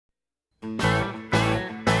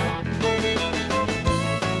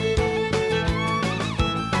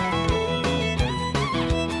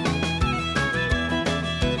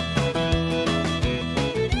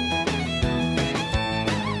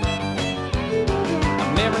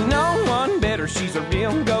she's a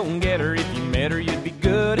real go-getter. If you met her, you'd be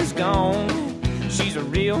good as gone. She's a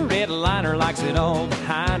real redliner, likes it all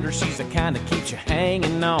behind her. She's the kind that keeps you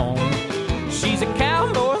hanging on. She's a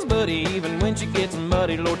cowboy's buddy, even when she gets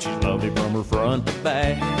muddy. Lord, she's lovely from her front to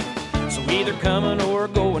back. So either coming or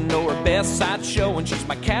going, know her best side showing. She's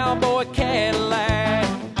my cowboy Cadillac.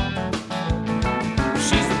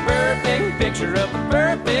 She's the perfect picture of the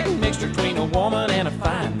perfect mixture between a woman and a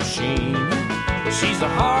fine machine. She's a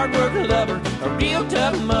hard working lover, a real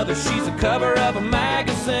tough mother. She's the cover of a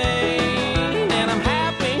magazine. And I'm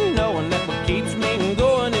happy knowing that what keeps me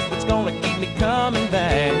going is what's gonna keep me coming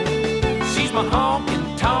back. She's my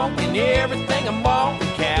honking, tonking, everything I'm walking,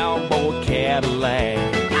 cowboy Cadillac.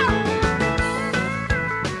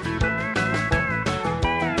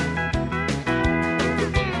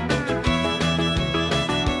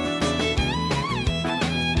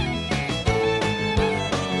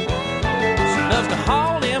 Loves to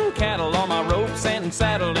haul them cattle on my ropes and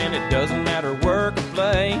saddle, and it doesn't matter work or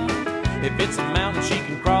play. If it's a mountain, she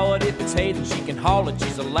can crawl it. If it's hay, then she can haul it.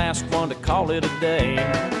 She's the last one to call it a day.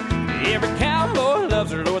 Every cowboy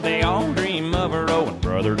loves her, Lord, they all dream of her. Oh, and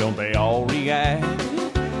brother, don't they all react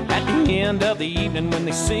at the end of the evening when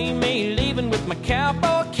they see me leaving with my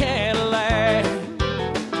cowboy Cadillac.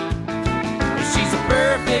 She's a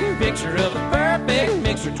perfect picture of a perfect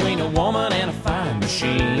mix between a woman and a fine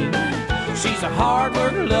machine. She's a hard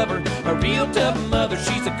working lover, a real tough mother.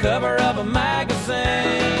 She's the cover of a magazine.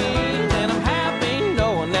 And I'm happy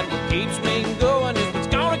knowing that what keeps me going is what's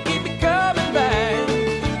gonna keep me coming back.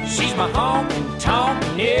 She's my honking,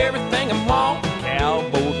 tonking, everything I'm wanting,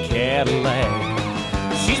 cowboy Cadillac.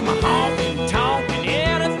 She's my honking.